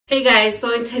Hey guys,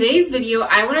 so in today's video,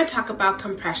 I want to talk about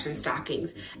compression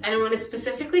stockings, and I want to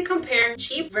specifically compare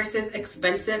cheap versus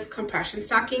expensive compression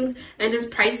stockings, and does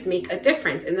price make a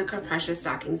difference in the compression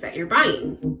stockings that you're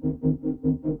buying?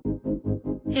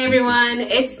 Hey everyone,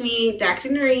 it's me, Dr.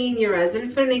 Nooreen, your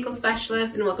resident foot and ankle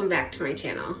specialist, and welcome back to my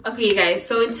channel. Okay you guys,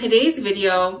 so in today's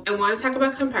video, I want to talk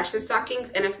about compression stockings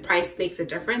and if price makes a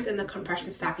difference in the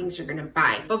compression stockings you're going to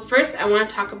buy. But first, I want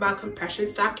to talk about compression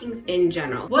stockings in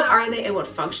general. What are they and what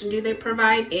function do they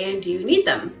provide, and do you need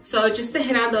them? So just to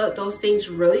hit on those things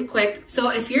really quick. So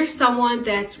if you're someone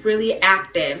that's really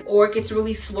active or gets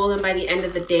really swollen by the end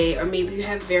of the day, or maybe you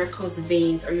have varicose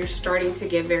veins, or you're starting to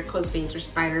get varicose veins or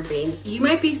spider veins, you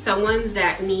might be someone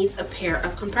that needs a pair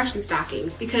of compression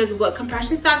stockings, because what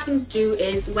compression stockings do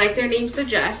is, like their name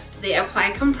suggests, they apply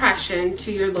compression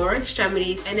to your lower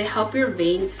extremities and they help your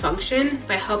veins function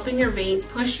by helping your veins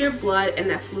push your blood and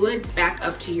that fluid back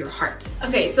up to your heart.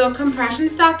 Okay, so compression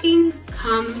stockings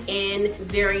come in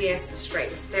various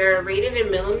strengths. They're rated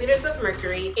in millimeters of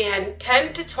mercury, and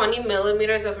 10 to 20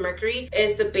 millimeters of mercury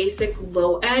is the basic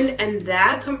low end, and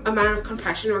that amount of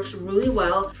compression works really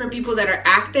well for people that are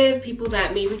active, people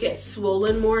that maybe get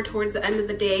swollen more towards the end of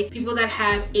the day, people that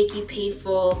have achy,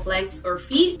 painful legs or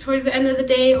feet towards the end of the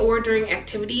day or during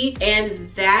activity.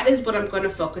 And that is what I'm going to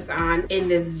focus on in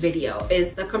this video,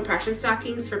 is the compression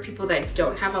stockings for people that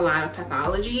don't have a lot of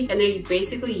pathology, and they're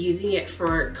basically using it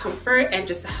for comfort and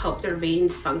just to help their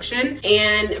veins function.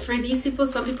 And for these people,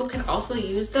 some people can also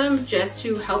use them just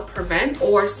to help prevent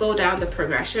or slow down the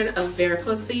progression of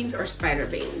varicose veins or spider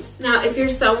veins. Now, if you're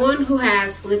someone who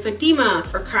has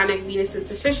lymphedema or chronic venous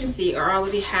insufficiency, or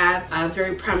already have a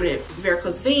very prominent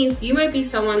varicose veins, you might be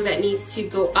someone that needs to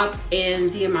go up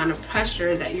in the amount of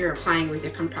pressure that you're applying with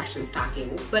your compression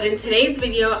stockings. But in today's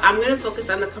video, I'm going to focus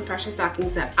on the compression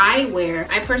stockings that I wear.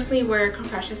 I personally wear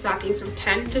compression stockings from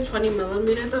 10 to 20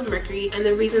 millimeters of mercury, and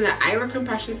the reason that I wear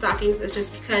compression stockings is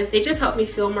just because they just help me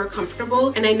feel more comfortable,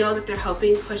 and I know that they're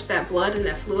helping push that blood and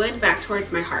that fluid back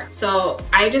towards my heart. So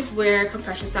I just wear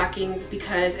compression stockings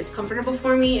because it's comfortable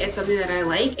for me, it's something that I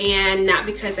like, and not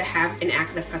because I have an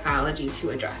active pathology to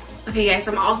address. Okay guys,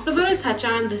 I'm also going to touch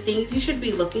on the things you should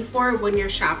be looking for when you're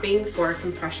shopping for a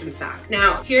compression stock.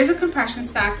 Now, here's a compression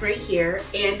stock right here,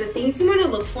 and the things you want to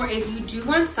look for is you do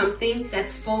want something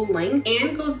that's full length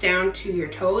and goes down to your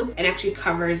toes and actually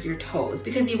covers your toes,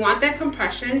 because you want that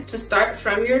compression to start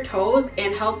from your toes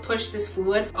and help push this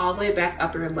fluid all the way back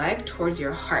up your leg towards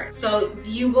your heart. So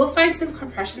you will find some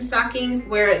compression stockings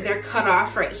where they're cut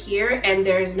off right here and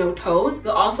there's no toes.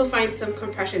 You'll also find some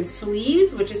compression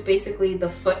sleeves, which is basically the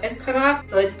foot is cut off,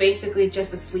 so it's basically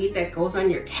just a sleeve that goes on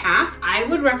your calf. I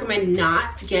would recommend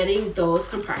not getting those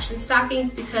compression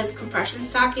stockings, because compression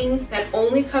stockings that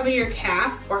only cover your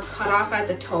calf or cut off at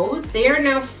the toes, they are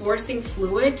now forcing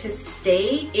fluid to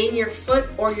stay in your foot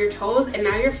or your toes, and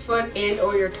now your foot and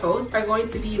or your toes are going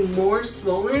to be more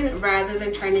swollen rather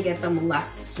than trying to get them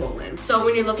less swollen. So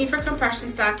when you're looking for compression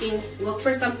stockings, look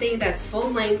for something that's full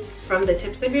length from the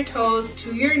tips of your toes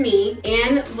to your knee,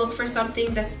 and look for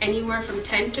something that's anywhere from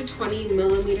 10 to 20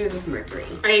 millimeters of mercury.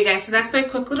 All right, you guys, so that's my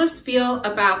quick little spiel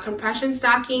about compression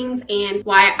stockings and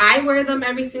why I wear them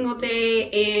every single day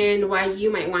and why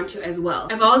you might want to as well.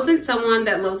 I've always been someone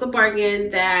that loves a bargain,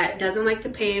 that doesn't like to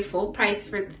pay full price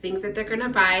for the things that they're gonna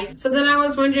buy. So then I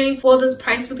was wondering, well, does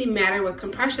price really matter with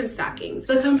compression stockings?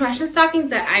 The compression stockings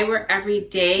that I wear every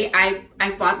day,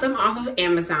 I bought them off of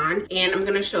Amazon, and I'm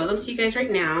gonna show them to you guys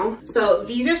right now. So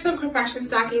these are some compression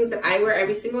stockings that I wear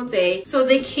every single day. So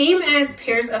they came as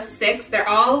pairs of 6. They're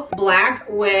all black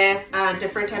with a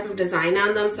different type of design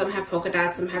on them. Some have polka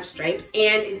dots, some have stripes.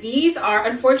 And these are,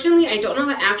 unfortunately, I don't know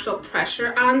the actual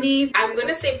pressure on these. I'm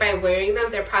gonna say by wearing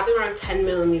them, they're probably around 10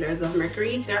 millimeters of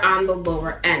mercury. They're on the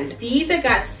lower end. These, I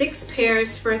got 6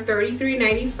 pairs for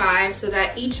 $33.95, so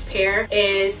that each pair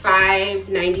is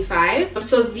 $5.95.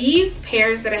 So these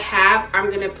pairs that I have,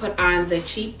 I'm gonna put on the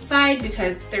cheap side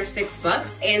because they're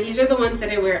 $6, and these are the ones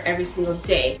that I wear every single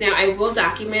day. Now, I will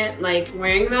document like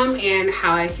wearing them and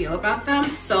how I feel about them,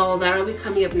 so that'll be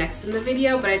coming up next in the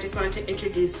video, but I just wanted to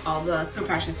introduce all the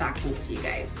compression stockings to you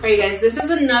guys. All right, guys, this is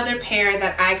another pair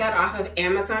that I got off of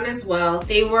Amazon as well.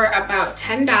 They were about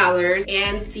 $10,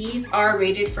 and these are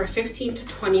rated for 15 to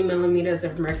 20 millimeters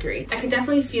of mercury. I can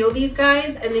definitely feel these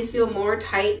guys, and they feel more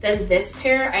tight than this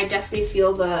pair. I definitely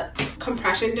feel the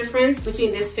compression difference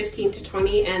between this 15 to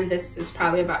 20 and this is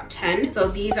probably about 10. So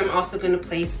these I'm also going to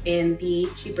place in the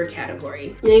cheaper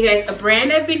category. Now you guys, a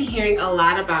brand I've been hearing a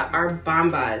lot about are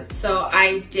Bombas. So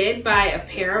I did buy a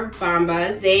pair of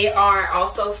Bombas. They are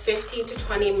also 15 to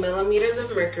 20 millimeters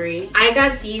of mercury. I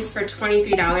got these for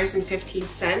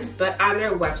 $23.15, but on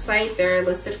their website they're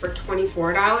listed for $24.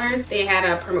 $4. They had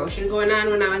a promotion going on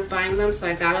when I was buying them, so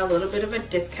I got a little bit of a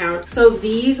discount. So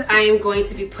these I am going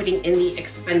to be putting in the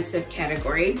expensive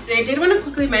category. And I did want to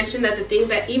quickly mention that the thing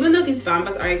that even though these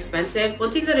Bombas are expensive,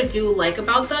 one thing that I do like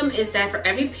about them is that for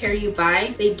every pair you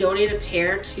buy, they donate a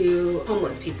pair to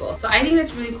homeless people. So I think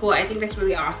that's really cool. I think that's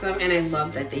really awesome, and I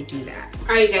love that they do that.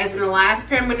 All right, guys, and the last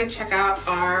pair I'm going to check out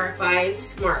are by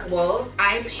Smartwool.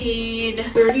 I paid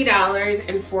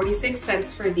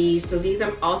 $30.46 for these, so these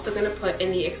I'm also going to put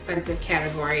in the expensive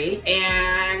category.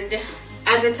 And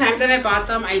at the time that I bought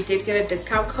them, I did get a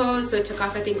discount code, so it took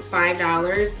off I think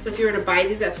 $5. So if you were to buy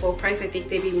these at full price, I think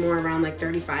they'd be more around like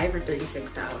 $35 or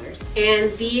 $36.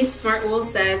 And these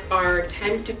Smartwool says are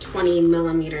 10 to 20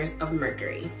 millimeters of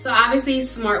mercury. So obviously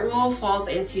Smartwool falls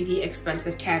into the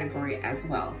expensive category as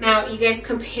well. Now, you guys,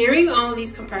 comparing all of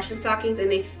these compression stockings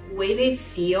and the way they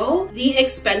feel, the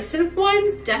expensive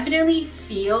ones definitely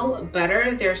feel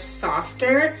better. They're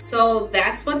softer. So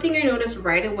that's one thing I noticed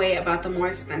right away about the more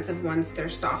expensive ones. They're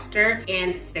softer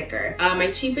and thicker.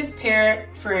 My cheapest pair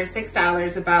for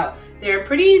 $6 they're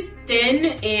pretty thin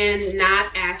and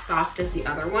not as soft as the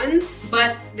other ones,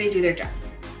 but they do their job.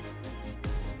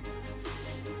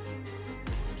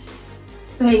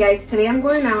 So hey guys, today I'm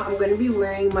going out. I'm going to be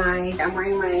wearing my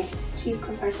cheap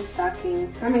compression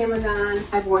stockings from Amazon.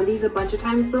 I've worn these a bunch of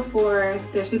times before.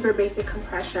 They're super basic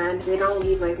compression. They don't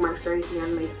leave like marks or anything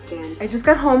on my skin. I just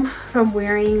got home from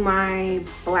wearing my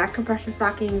black compression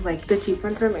stockings, like the cheap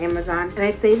ones from Amazon, and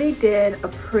I'd say they did a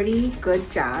pretty good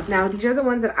job. Now, these are the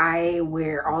ones that I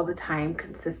wear all the time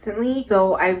consistently.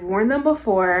 So I've worn them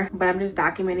before, but I'm just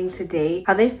documenting today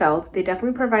how they felt. They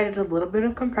definitely provided a little bit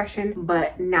of compression,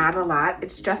 but not a lot.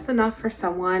 It's just enough for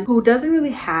someone who doesn't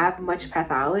really have much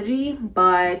pathology,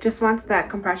 but just wants that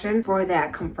compression for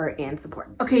that comfort and support.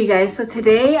 Okay, you guys, so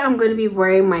today I'm going to be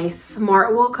wearing my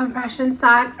Smartwool compression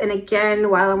socks, and again,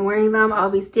 while I'm wearing them, I'll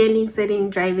be standing, sitting,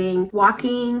 driving,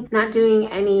 walking, not doing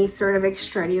any sort of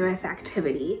extraneous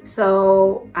activity.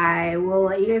 So I will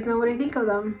let you guys know what I think of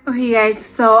them. Okay, guys,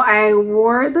 so I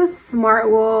wore the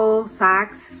Smartwool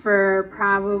socks for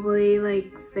probably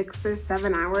like 6 or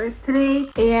 7 hours today,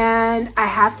 and I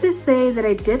have to say that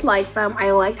I did like them.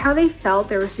 I liked how they felt.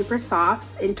 They were super soft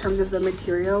in terms of the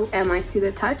material and like to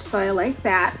the touch, so I like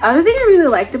that. Other thing I really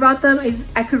liked about them is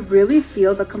I could really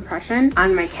feel the compression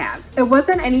on my calves. It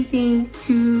wasn't anything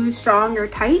too strong or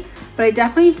tight, but I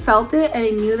definitely felt it and I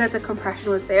knew that the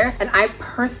compression was there, and I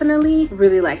personally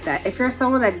really like that. If you're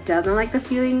someone that doesn't like the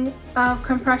feeling of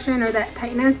compression or that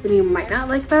tightness, then you might not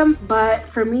like them, but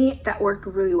for me that worked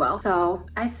really well. So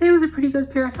I say it was a pretty good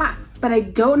pair of socks, but I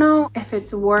don't know if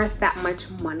it's worth that much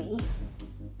money.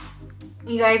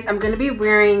 You guys, I'm going to be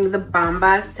wearing the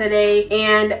Bombas today,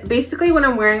 and basically when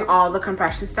I'm wearing all the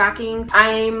compression stockings,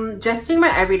 I'm just doing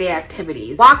my everyday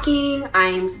activities. Walking,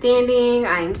 I'm standing,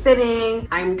 I'm sitting,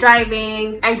 I'm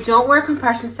driving. I don't wear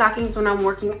compression stockings when I'm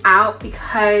working out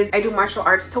because I do martial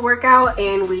arts to work out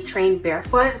and we train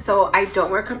barefoot, so I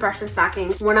don't wear compression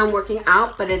stockings when I'm working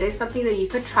out, but it is something that you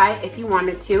could try if you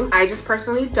wanted to. I just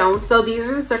personally don't. So these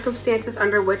are the circumstances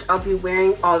under which I'll be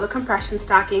wearing all the compression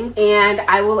stockings, and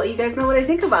I will let you guys know what I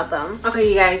think about them. Okay,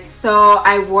 you guys, so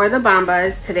I wore the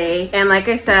Bombas today, and like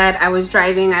I said, I was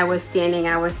driving, I was standing,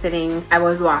 I was sitting, I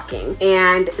was walking,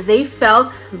 and they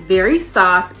felt very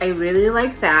soft. I really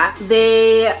like that.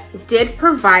 They did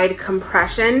provide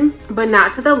compression, but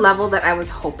not to the level that I was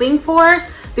hoping for,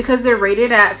 because they're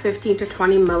rated at 15 to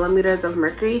 20 millimeters of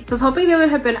mercury. So I was hoping there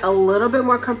would have been a little bit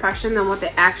more compression than what they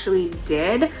actually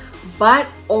did. But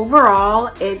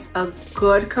overall, it's a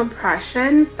good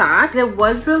compression sock. It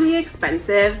was really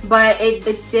expensive, but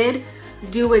it did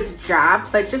do its job,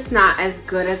 but just not as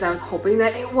good as I was hoping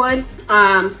that it would.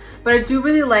 But I do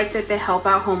really like that they help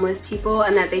out homeless people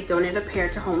and that they donate a pair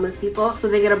to homeless people, so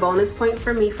they get a bonus point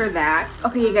for me for that.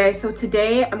 Okay, you guys, so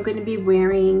today I'm going to be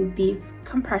wearing these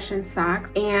compression socks,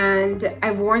 and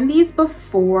I've worn these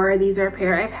before. These are a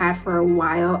pair I've had for a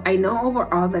while. I know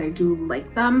overall that I do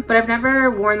like them, but I've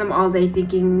never worn them all day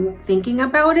thinking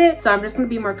about it, so I'm just gonna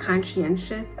be more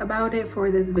conscientious about it for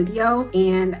this video,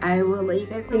 and I will let you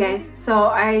guys know. Hey guys, so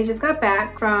I just got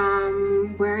back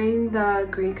from wearing the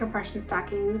green compression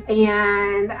stockings,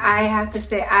 and I have to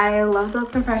say I love those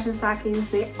compression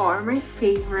stockings. They are my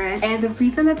favorite, and the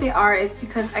reason that they are is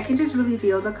because I can just really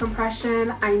feel the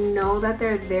compression. I know that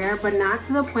they're there, but not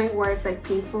to the point where it's like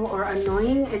painful or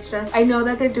annoying. It's just, I know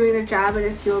that they're doing their job and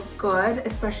it feels good,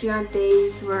 especially on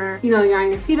days where, you know, you're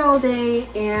on your feet all day,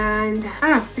 and I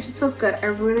don't know, it just feels good. I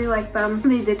really like them.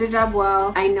 They did their job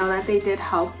well. I know that they did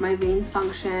help my veins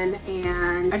function,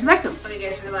 and I just like them. Okay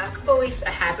guys, for the last couple of weeks, I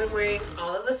have been wearing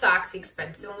all of the socks, the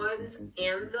expensive ones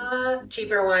and the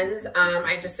cheaper ones.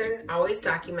 I just didn't always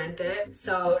document it.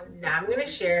 So now I'm gonna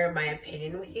share my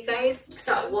opinion with you guys.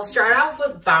 So we'll start off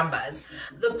with Bombas.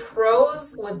 The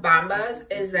pros with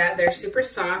Bombas is that they're super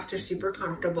soft, they're super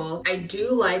comfortable. I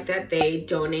do like that they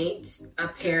donate a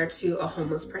pair to a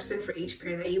homeless person for each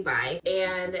pair that you buy.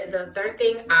 And the third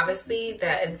thing, obviously,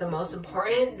 that is the most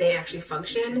important, they actually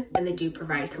function and they do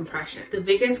provide compression. The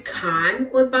biggest con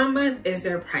with Bombas is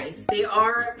their price. They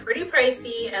are pretty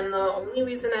pricey, and the only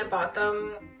reason I bought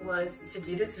them was to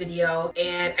do this video,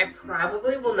 and I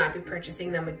probably will not be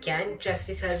purchasing them again just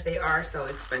because they are so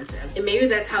expensive. And maybe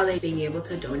that's how they're being able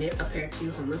to donate a pair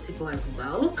to homeless people as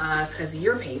well, because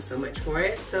you're paying so much for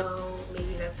it. So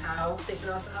maybe that's how they can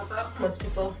also help out homeless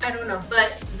people. I don't know.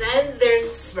 But then there's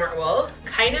Smartwool,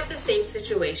 kind of the same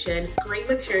situation. Great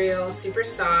material, super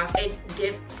soft. It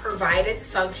did provide its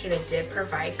function. It did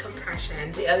provide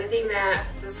compression. The other thing that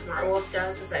the Smartwool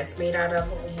does is that it's made out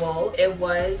of wool. It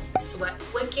was sweat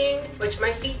wicking, which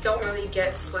my feet don't really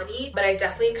get sweaty, but I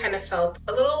definitely kind of felt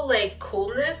a little like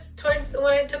coolness towards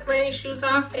when I took my shoes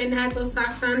off and had those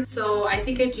socks on. So I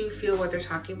think I do feel what they're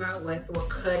talking about with what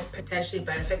could potentially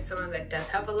benefit someone that does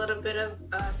have a little bit of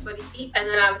sweaty feet. And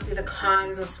then obviously the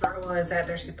cons of Smartwool is that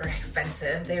they're super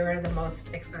expensive. They were the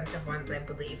most expensive ones, I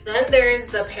believe. Then there's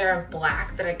the pair of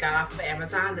black that I got off of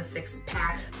Amazon, the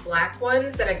 6-pack black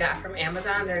ones that I got from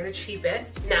Amazon. They're the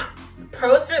cheapest. Now, the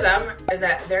pros for them is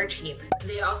that they're cheap.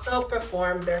 They also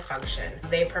perform their function.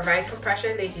 They provide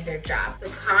compression, they do their job. The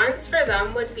cons for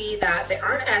them would be that they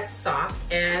aren't as soft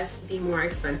as the more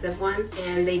expensive ones,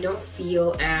 and they don't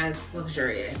feel as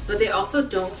luxurious, but they also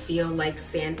don't feel like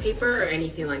sandpaper or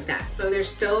anything like that. So they're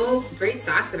still great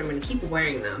socks and I'm gonna keep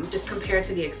wearing them. Just compared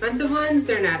to the expensive ones,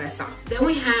 they're not as soft. Then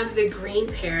we have the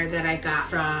green pair that I got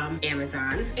from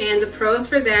Amazon. And the pros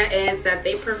for that is that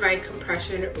they provide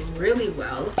compression really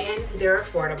well and they're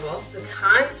affordable. The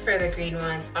cons for the green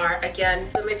ones are, again,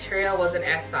 the material wasn't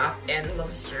as soft and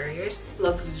luxurious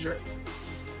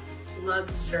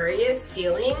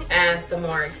feeling as the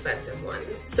more expensive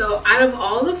ones. So out of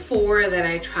all the 4 that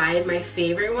I tried, my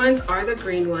favorite ones are the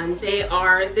green ones. They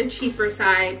are the cheaper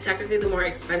side, technically the more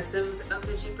expensive of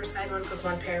the cheaper side one, because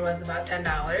one pair was about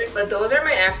 $10. But those are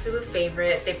my absolute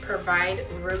favorite. They provide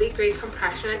really great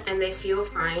compression and they feel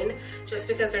fine. Just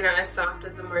because they're not as soft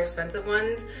as the more expensive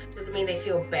ones doesn't mean they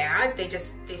feel bad. They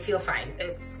feel fine.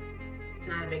 It's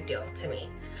not a big deal to me.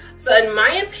 So in my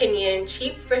opinion,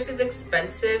 cheap versus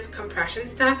expensive compression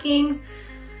stockings,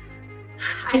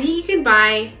 I think you can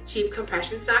buy cheap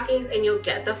compression stockings and you'll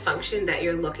get the function that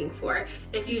you're looking for.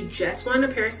 If you just want a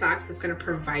pair of socks that's going to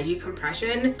provide you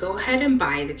compression, go ahead and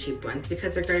buy the cheap ones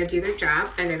because they're going to do their job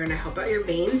and they're going to help out your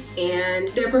veins and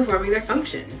they're performing their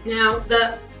function. Now,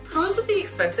 the pros with the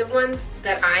expensive ones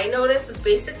that I noticed was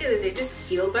basically that they just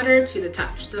feel better to the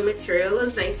touch. The material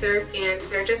is nicer and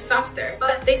they're just softer,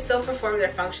 but they still perform their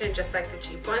function just like the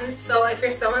cheap ones. So if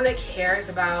you're someone that cares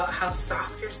about how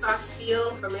soft your socks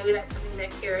feel, or maybe that's something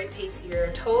that irritates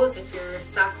your toes, if your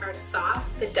socks aren't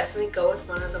soft, then definitely go with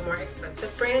one of the more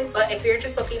expensive brands. But if you're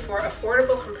just looking for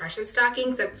affordable compression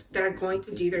stockings that are going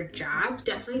to do their job,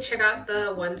 definitely check out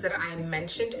the ones that I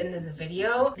mentioned in this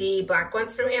video. The black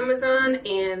ones from Amazon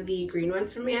and the green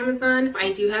ones from Amazon.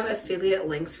 I do have affiliate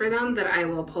links for them that I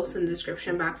will post in the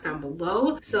description box down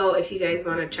below. So if you guys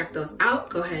want to check those out,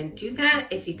 go ahead and do that.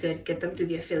 If you could get them through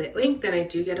the affiliate link, then I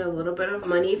do get a little bit of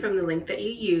money from the link that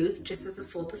you use, just as a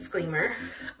full disclaimer.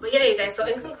 But yeah, you guys, so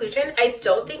in conclusion, I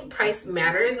don't think price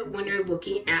matters when you're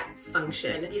looking at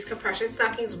function. These compression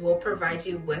stockings will provide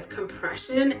you with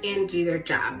compression and do their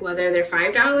job, whether they're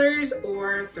 $5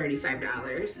 or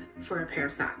 $35 for a pair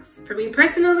of socks. For me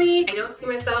personally, I don't see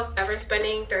myself ever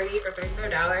spending $30 or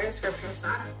 $35 for a pair of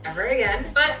socks ever again.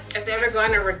 But if they ever go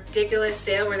on a ridiculous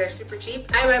sale where they're super cheap,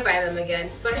 I might buy them again.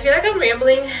 But I feel like I'm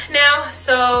rambling now,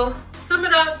 so to sum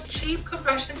it up, cheap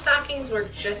compression stockings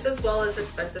work just as well as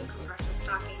expensive compression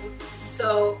stockings.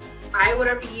 So buy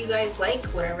whatever you guys like,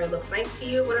 whatever looks nice to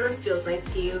you, whatever feels nice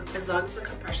to you, as long as the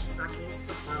compression stockings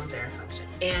perform their function.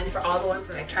 And for all the ones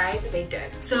that I tried, they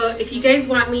did. So if you guys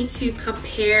want me to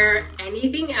compare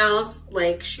anything else,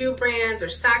 like shoe brands or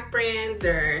sock brands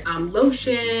or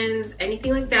lotions,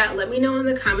 anything like that, let me know in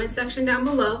the comment section down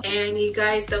below. And you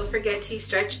guys don't forget to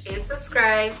stretch and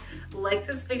subscribe, like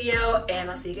this video, and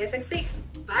I'll see you guys next week.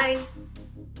 Bye.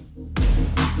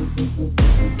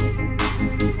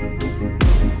 you.